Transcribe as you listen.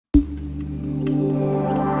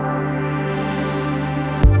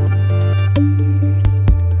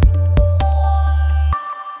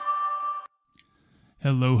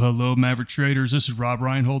Hello, hello, Maverick traders. This is Rob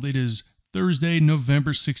Reinhold. It is Thursday,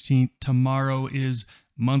 November 16th. Tomorrow is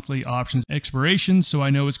monthly options expiration, so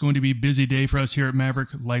I know it's going to be a busy day for us here at Maverick,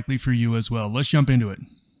 likely for you as well. Let's jump into it.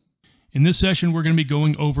 In this session, we're going to be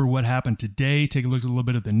going over what happened today, take a look at a little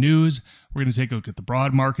bit of the news. We're going to take a look at the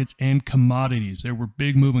broad markets and commodities. There were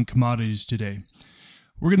big moving commodities today.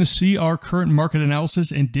 We're going to see our current market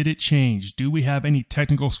analysis and did it change? Do we have any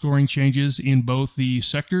technical scoring changes in both the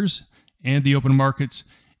sectors and the open markets?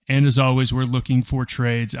 And as always, we're looking for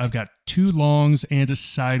trades. I've got two longs and a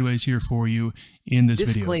sideways here for you in this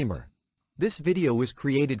video. Disclaimer. This video was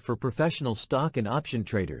created for professional stock and option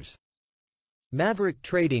traders. Maverick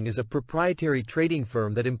Trading is a proprietary trading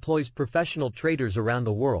firm that employs professional traders around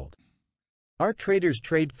the world. Our traders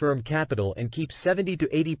trade firm capital and keep 70 to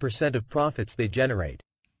 80% of profits they generate.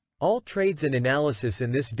 All trades and analysis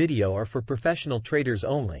in this video are for professional traders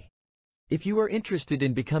only. If you are interested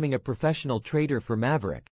in becoming a professional trader for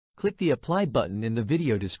Maverick, click the apply button in the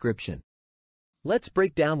video description. Let's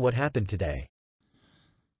break down what happened today.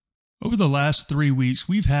 Over the last 3 weeks,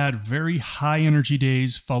 we've had very high energy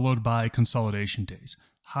days followed by consolidation days.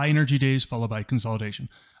 High energy days followed by consolidation.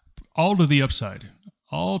 All to the upside.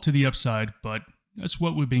 All to the upside, but that's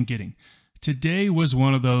what we've been getting. Today was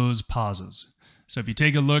one of those pauses. So if you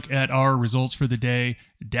take a look at our results for the day,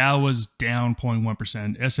 Dow was down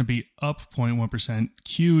 0.1%, S&P up 0.1%,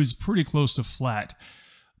 Q is pretty close to flat.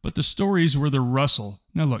 But the stories were the Russell.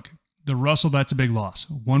 Now look, the Russell, that's a big loss,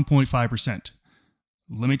 1.5%.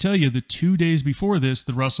 Let me tell you, the 2 days before this,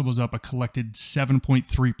 the Russell was up a collected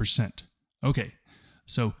 7.3%. Okay,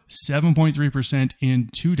 so 7.3% in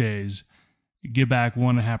 2 days, give back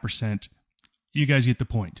 1.5%. You guys get the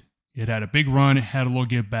point. It had a big run, it had a little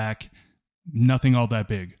give back. Nothing all that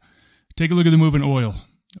big. Take a look at the move in oil.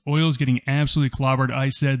 Oil is getting absolutely clobbered. I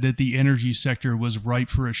said that the energy sector was ripe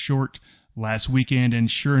for a short last weekend, and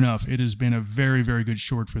sure enough, it has been a very, very good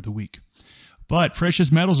short for the week. But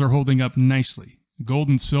precious metals are holding up nicely. Gold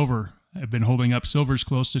and silver have been holding up. Silver's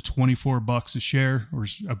close to 24 bucks a share, or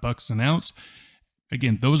a bucks an ounce.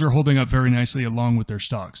 Again, those are holding up very nicely along with their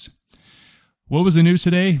stocks. What was the news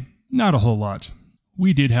today? Not a whole lot.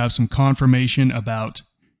 We did have some confirmation about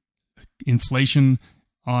inflation.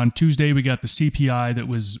 On Tuesday, we got the CPI that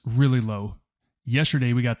was really low.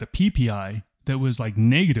 Yesterday, we got the PPI that was like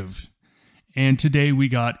negative. And today, we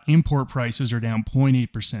got import prices are down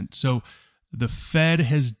 0.8%. So the Fed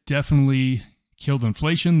has definitely killed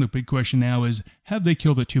inflation. The big question now is, have they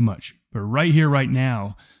killed it too much? But right here, right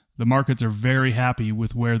now, the markets are very happy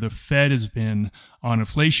with where the Fed has been on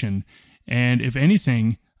inflation. And if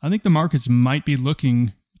anything, I think the markets might be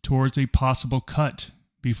looking towards a possible cut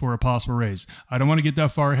before a possible raise. I don't want to get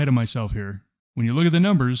that far ahead of myself here. When you look at the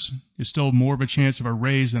numbers, it's still more of a chance of a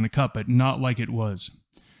raise than a cut, but not like it was.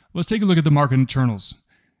 Let's take a look at the market internals.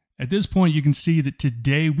 At this point, you can see that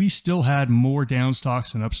today we still had more down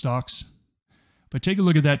stocks than up stocks. But take a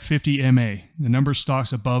look at that 50 MA, the number of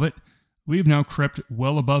stocks above it. We've now crept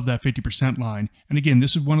well above that 50% line. And again,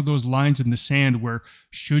 this is one of those lines in the sand where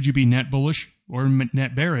should you be net bullish or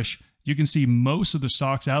net bearish, you can see most of the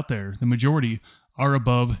stocks out there, the majority, are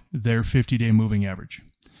above their 50-day moving average.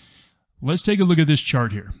 Let's take a look at this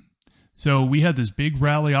chart here. So we had this big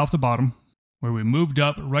rally off the bottom where we moved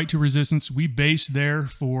up right to resistance. We based there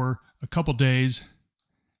for a couple days,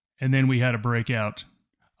 and then we had a breakout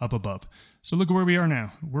up above. So look at where we are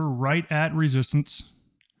now. We're right at resistance,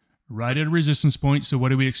 right at a resistance point. So what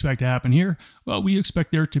do we expect to happen here? Well, we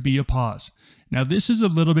expect there to be a pause. Now, this is a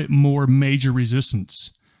little bit more major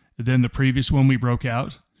resistance than the previous one we broke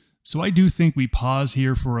out. So I do think we pause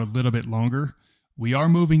here for a little bit longer. We are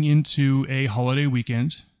moving into a holiday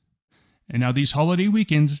weekend. And now these holiday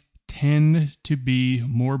weekends tend to be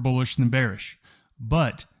more bullish than bearish,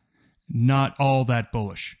 but not all that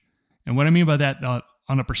bullish. And what I mean by that,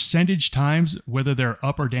 on a percentage times, whether they're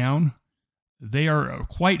up or down, they are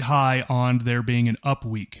quite high on there being an up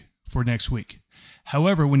week for next week.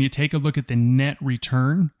 However, when you take a look at the net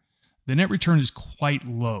return is quite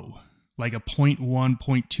low, like a 0.1,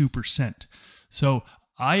 0.2%. So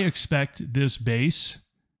I expect this base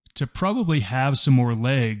to probably have some more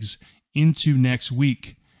legs into next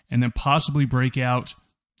week and then possibly break out,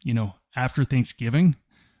 after Thanksgiving.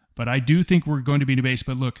 But I do think we're going to be in a base.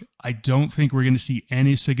 But look, I don't think we're going to see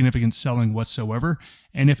any significant selling whatsoever.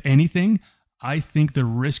 And if anything, I think the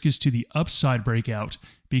risk is to the upside breakout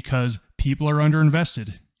because people are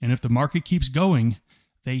underinvested. And if the market keeps going,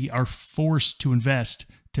 they are forced to invest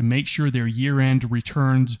to make sure their year-end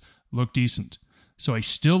returns look decent. So I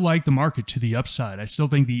still like the market to the upside. I still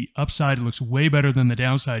think the upside looks way better than the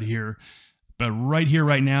downside here. But right here,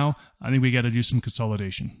 right now, I think we got to do some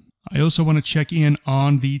consolidation. I also want to check in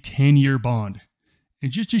on the 10-year bond and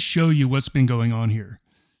just to show you what's been going on here.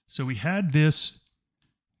 So we had this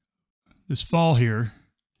fall here,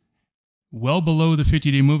 well below the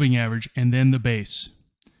 50-day moving average, and then the base.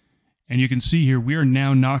 And you can see here, we are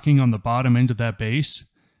now knocking on the bottom end of that base.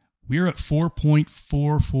 We're at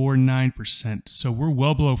 4.449%. So we're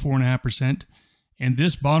well below 4.5%. And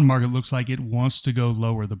this bond market looks like it wants to go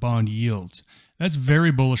lower, the bond yields. That's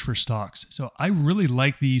very bullish for stocks. So I really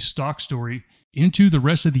like the stock story into the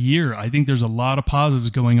rest of the year. I think there's a lot of positives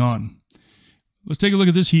going on. Let's take a look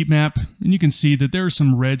at this heat map, and you can see that there's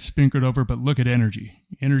some red sprinkled over, but look at energy.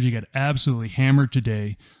 Energy got absolutely hammered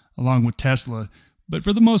today, along with Tesla. But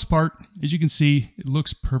for the most part, as you can see, it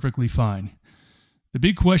looks perfectly fine. The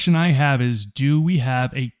big question I have is, do we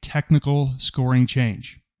have a technical scoring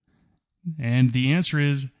change? And the answer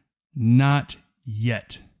is not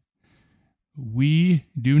yet. We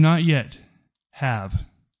do not yet have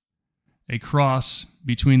a cross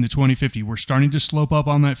between the 20-50. We're starting to slope up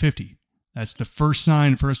on that 50. That's the first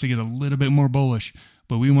sign for us to get a little bit more bullish,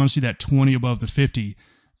 but we want to see that 20 above the 50.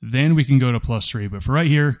 Then we can go to +3. But for right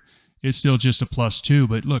here, it's still just a +2.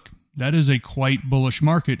 But look, that is a quite bullish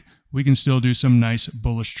market. We can still do some nice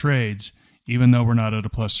bullish trades, even though we're not at a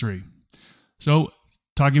 +3. So,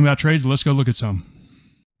 talking about trades, let's go look at some.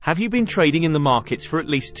 Have you been trading in the markets for at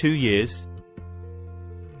least 2 years?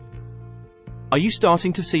 Are you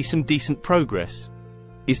starting to see some decent progress?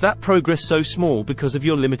 Is that progress so small because of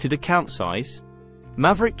your limited account size?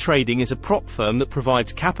 Maverick Trading is a prop firm that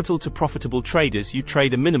provides capital to profitable traders. You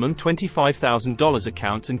trade a minimum $25,000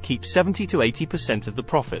 account and keep 70 to 80% of the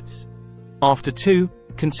profits. After 2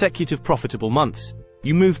 consecutive profitable months,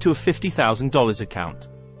 you move to a $50,000 account.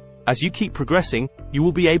 As you keep progressing, you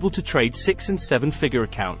will be able to trade 6- and 7-figure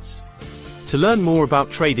accounts. To learn more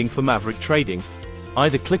about trading for Maverick Trading,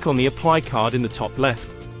 either click on the Apply card in the top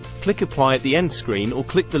left, click Apply at the end screen, or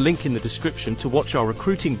click the link in the description to watch our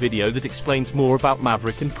recruiting video that explains more about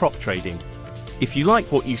Maverick and prop trading. If you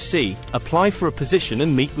like what you see, apply for a position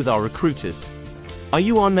and meet with our recruiters. Are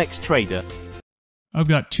you our next trader? I've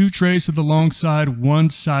got 2 trades to the long side,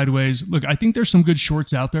 1 sideways. Look, I think there's some good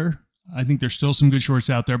shorts out there. I think there's still some good shorts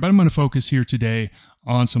out there, but I'm going to focus here today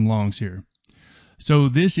on some longs here. So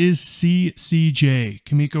this is CCJ,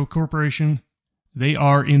 Cameco Corporation. They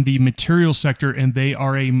are in the material sector, and they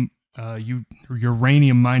are a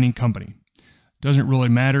uranium mining company. Doesn't really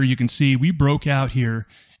matter. You can see we broke out here,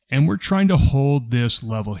 and we're trying to hold this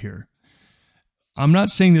level here. I'm not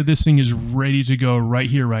saying that this thing is ready to go right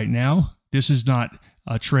here, right now. This is not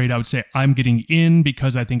a trade I would say I'm getting in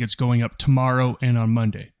because I think it's going up tomorrow and on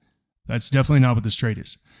Monday. That's definitely not what this trade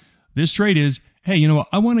is. This trade is, hey, you know what?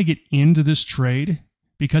 I want to get into this trade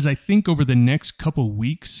because I think over the next couple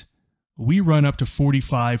weeks, we run up to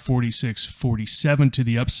 45, 46, 47 to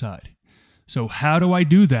the upside. So how do I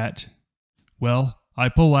do that? Well, I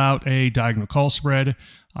pull out a diagonal call spread.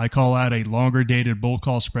 I call out a longer dated bull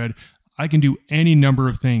call spread. I can do any number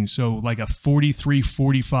of things. So like a 43,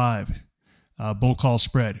 45 bull call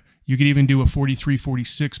spread. You could even do a 43,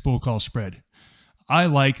 46 bull call spread. I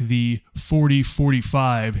like the 40,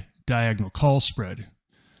 45 diagonal call spread.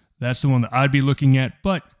 That's the one that I'd be looking at,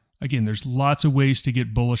 but again, there's lots of ways to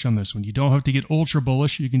get bullish on this one. You don't have to get ultra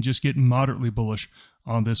bullish. You can just get moderately bullish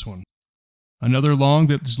on this one. Another long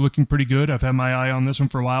that is looking pretty good. I've had my eye on this one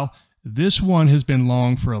for a while. This one has been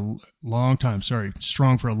long for a long time. Sorry,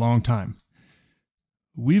 strong for a long time.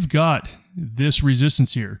 We've got this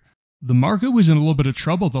resistance here. The market was in a little bit of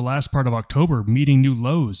trouble the last part of October, meeting new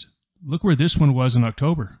lows. Look where this one was in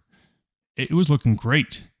October. It was looking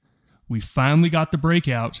great. We finally got the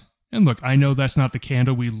breakout. And look, I know that's not the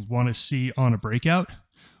candle we want to see on a breakout.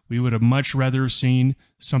 We would have much rather seen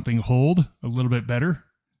something hold a little bit better.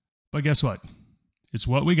 But guess what? It's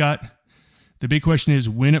what we got. The big question is,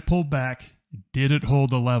 when it pulled back, did it hold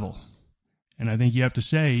the level? And I think you have to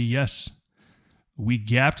say, yes, we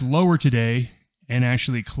gapped lower today and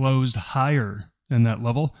actually closed higher than that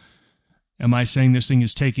level. Am I saying this thing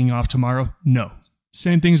is taking off tomorrow? No.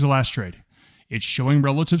 Same thing as the last trade. It's showing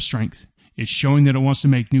relative strength. It's showing that it wants to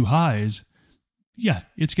make new highs. Yeah,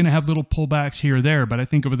 it's going to have little pullbacks here or there, but I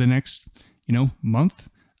think over the next, month,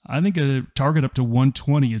 I think a target up to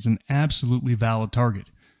 120 is an absolutely valid target.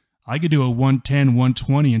 I could do a 110,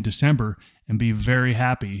 120 in December and be very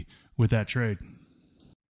happy with that trade.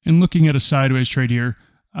 And looking at a sideways trade here,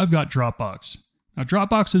 I've got Dropbox. Now,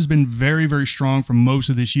 Dropbox has been very, very strong for most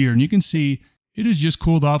of this year, and you can see it has just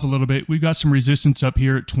cooled off a little bit. We've got some resistance up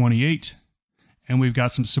here at 28, and we've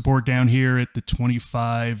got some support down here at the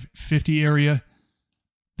 25.50 area.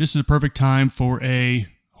 This is a perfect time for a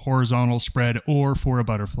horizontal spread or for a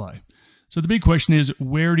butterfly. So the big question is,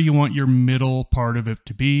 where do you want your middle part of it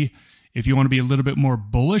to be? If you want to be a little bit more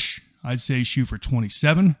bullish, I'd say shoot for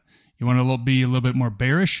 27. You want to be a little bit more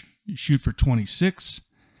bearish, shoot for 26.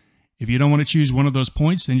 If you don't want to choose one of those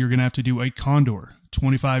points, then you're going to have to do a condor,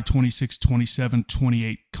 25, 26, 27,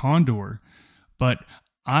 28 condor. But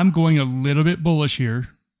I'm going a little bit bullish here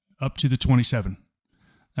up to the 27.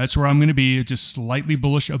 That's where I'm going to be, just slightly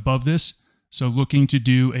bullish above this. So looking to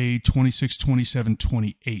do a 26, 27,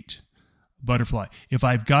 28 butterfly. If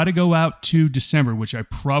I've got to go out to December, which I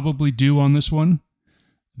probably do on this one,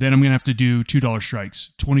 then I'm going to have to do $2 strikes,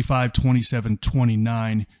 25, 27,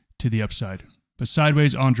 29 to the upside, but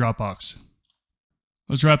sideways on Dropbox.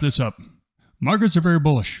 Let's wrap this up. Markets are very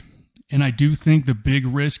bullish, and I do think the big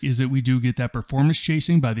risk is that we do get that performance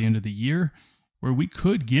chasing by the end of the year, where we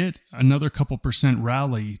could get another couple percent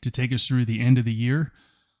rally to take us through the end of the year.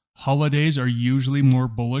 Holidays are usually more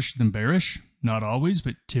bullish than bearish. Not always,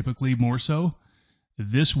 but typically more so.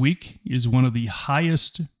 This week is one of the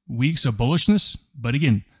highest weeks of bullishness, but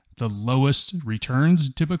again, the lowest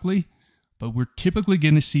returns typically. But we're typically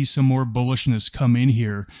going to see some more bullishness come in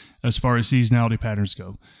here as far as seasonality patterns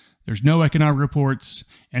go. There's no economic reports,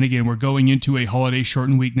 and again, we're going into a holiday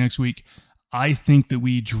shortened week next week. I think that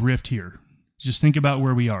we drift here. Just think about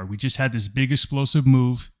where we are. We just had this big explosive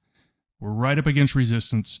move. We're right up against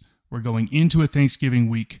resistance. We're going into a Thanksgiving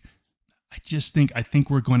week. I think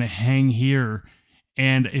we're going to hang here.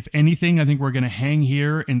 And if anything, I think we're going to hang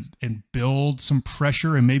here and build some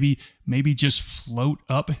pressure and maybe just float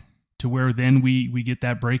up to where then we get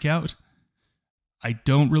that breakout. I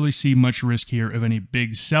don't really see much risk here of any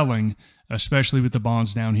big selling, especially with the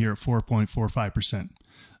bonds down here at 4.45%.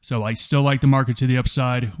 So I still like the market to the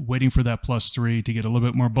upside, waiting for that +3 to get a little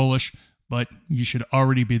bit more bullish, but you should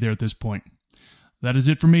already be there at this point. That is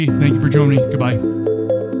it for me. Thank you for joining me. Goodbye.